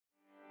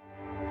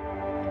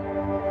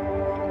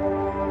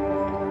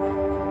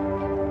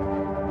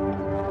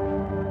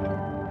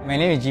My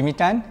name is Jimmy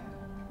Tan.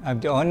 I'm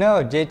the owner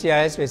of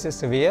JTRS Registered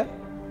Surveyor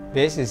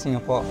based in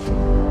Singapore.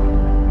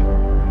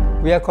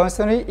 We are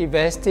constantly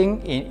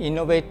investing in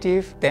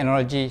innovative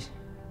technologies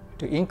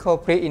to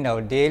incorporate in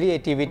our daily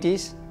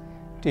activities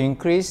to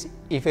increase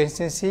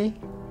efficiency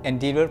and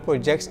deliver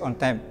projects on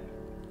time.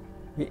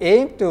 We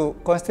aim to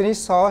constantly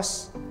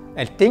source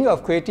and think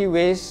of creative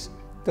ways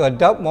to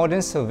adopt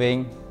modern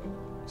surveying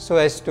so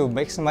as to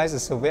maximize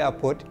the survey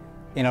output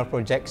in our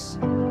projects.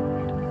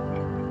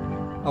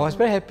 I was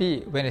very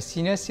happy when a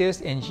senior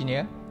sales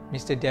engineer,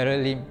 Mr.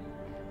 Darryl Lim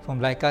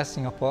from Leica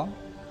Singapore,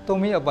 told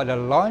me about the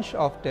launch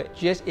of the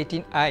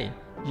GS18 I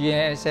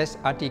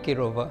GNSS RTK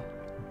Rover,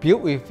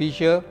 built with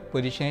visual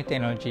positioning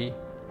technology.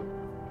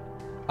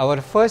 I was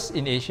the first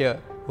in Asia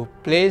who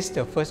placed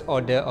the first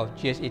order of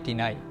GS18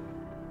 I.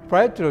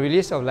 Prior to the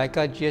release of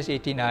Leica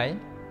GS18 I,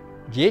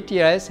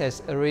 JTRS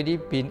has already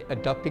been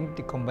adopting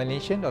the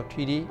combination of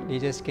 3D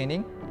laser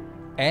scanning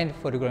and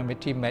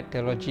photogrammetry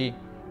methodology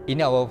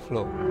in our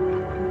workflow.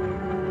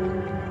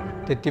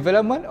 The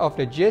development of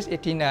the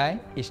GS18 I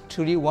is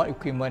truly one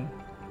equipment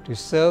to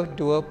serve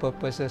dual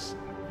purposes.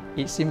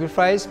 It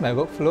simplifies my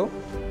workflow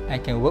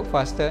and can work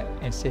faster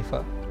and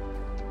safer.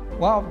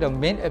 One of the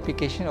main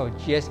applications of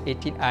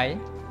GS18 I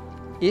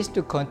is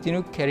to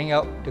continue carrying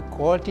out the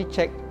quality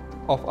check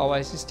of our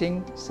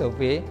existing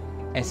survey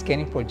and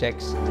scanning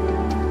projects.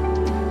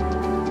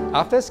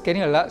 After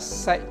scanning a large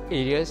site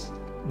areas,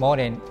 more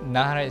than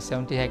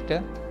 970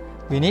 hectares,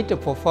 we need to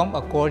perform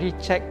a quality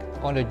check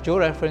on the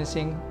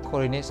georeferencing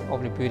coordinates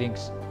of the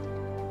buildings.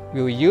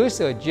 We will use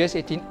the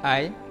GS18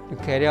 I to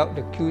carry out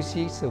the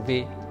QC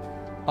survey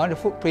on the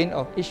footprint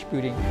of each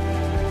building.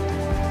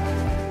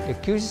 The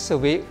QC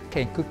survey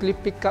can quickly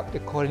pick up the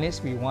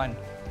coordinates we want,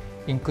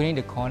 including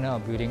the corner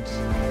of buildings.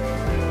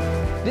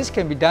 This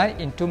can be done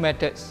in two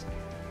methods,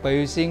 by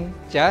using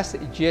just the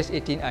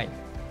GS18 I.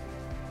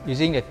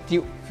 Using the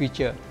tilt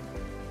feature,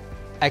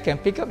 I can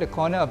pick up the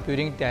corner of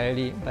building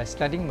directly by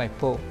sliding my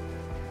pole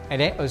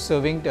and then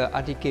observing the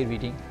RTK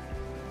reading.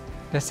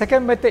 The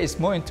second method is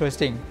more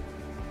interesting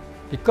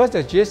because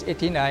the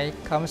GS18 I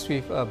comes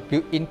with a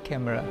built-in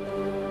camera.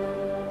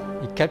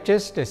 It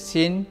captures the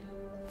scene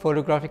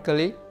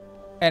photographically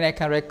and I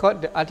can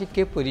record the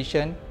RTK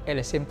position at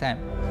the same time.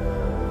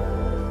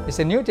 It's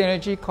a new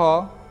technology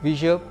called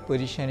visual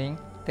positioning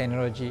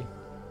technology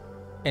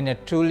and a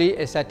truly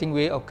exciting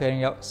way of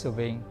carrying out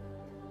surveying.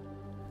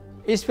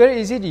 It's very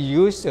easy to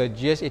use the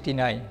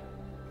GS18 I.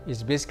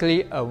 It's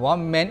basically a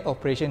one-man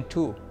operation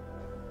tool.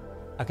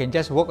 I can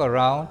just walk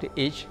around the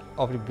edge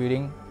of the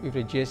building with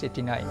the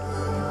GS18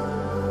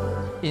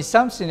 I. In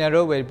some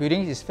scenario where the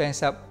building is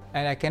fenced up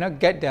and I cannot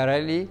get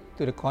directly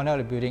to the corner of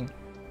the building,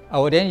 I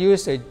will then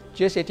use the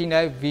GS18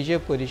 I visual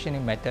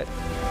positioning method.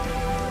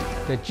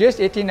 The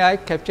GS18 I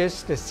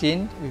captures the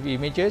scene with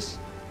images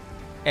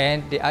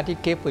and the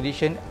RTK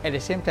position at the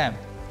same time.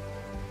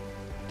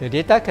 The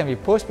data can be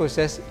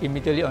post-processed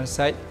immediately on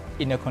site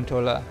in a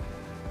controller.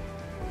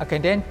 I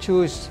can then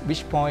choose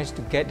which points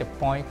to get the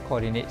point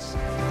coordinates.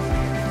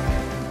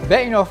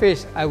 Back in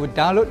office, I would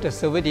download the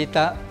survey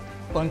data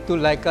onto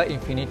Leica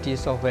Infinity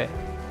software.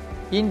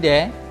 In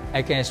there,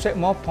 I can extract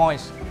more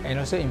points and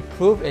also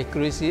improve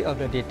accuracy of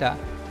the data.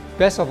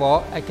 Best of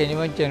all, I can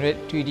even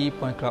generate 3D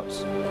point clouds.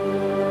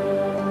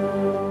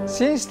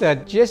 Since the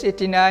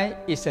GS18 I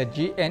is a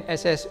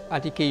GNSS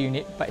RTK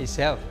unit by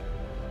itself,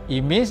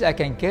 it means I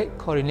can get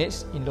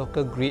coordinates in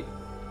local grid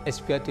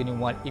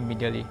SPR21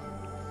 immediately.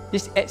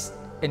 This adds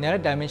another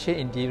dimension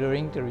in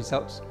delivering the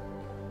results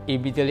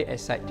immediately at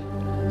site.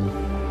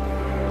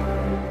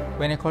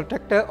 When a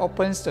contractor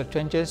opens the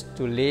trenches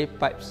to lay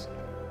pipes,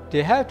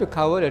 they have to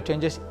cover the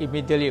trenches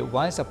immediately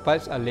once the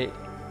pipes are laid.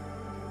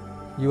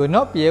 You will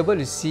not be able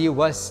to see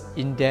what's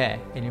in there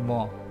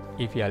anymore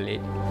if you are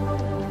late.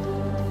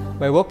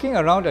 By walking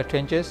around the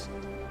trenches,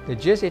 the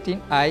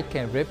GS18 I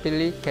can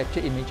rapidly capture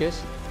images,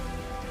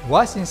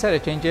 what's inside the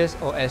trenches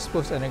or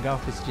exposed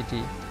underground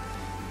facility.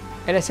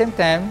 At the same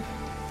time,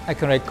 I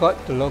can record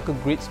the local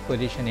grid's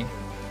positioning.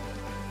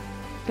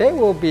 There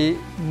will be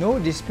no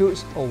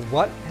disputes of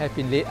what has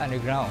been laid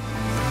underground.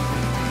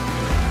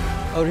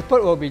 A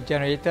report will be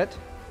generated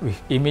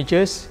with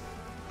images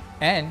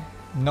and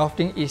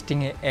northing,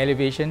 easting and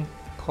elevation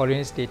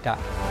coordinates data.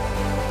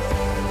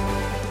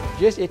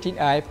 GS18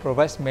 I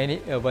provides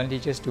many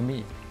advantages to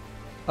me.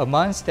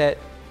 Amongst that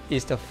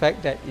is the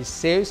fact that it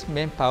saves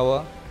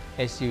manpower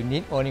as you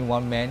need only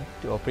one man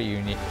to operate a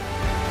unit.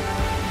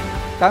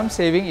 Time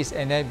saving is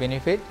another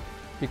benefit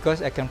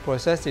because I can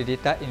process the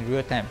data in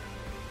real time,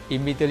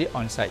 immediately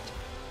on site.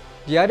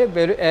 The other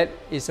value add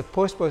is the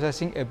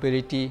post-processing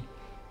ability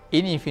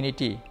in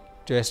Infinity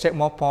to extract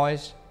more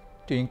points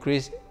to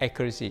increase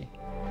accuracy.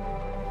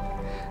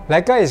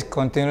 Leica is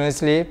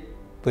continuously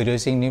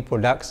producing new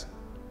products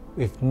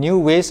with new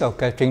ways of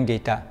capturing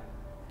data.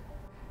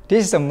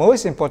 This is the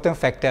most important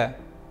factor,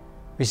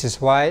 which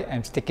is why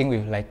I'm sticking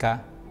with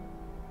Leica.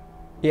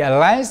 It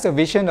aligns the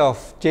vision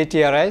of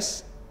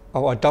JTRS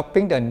of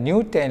adopting the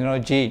new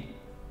technology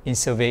in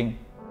surveying.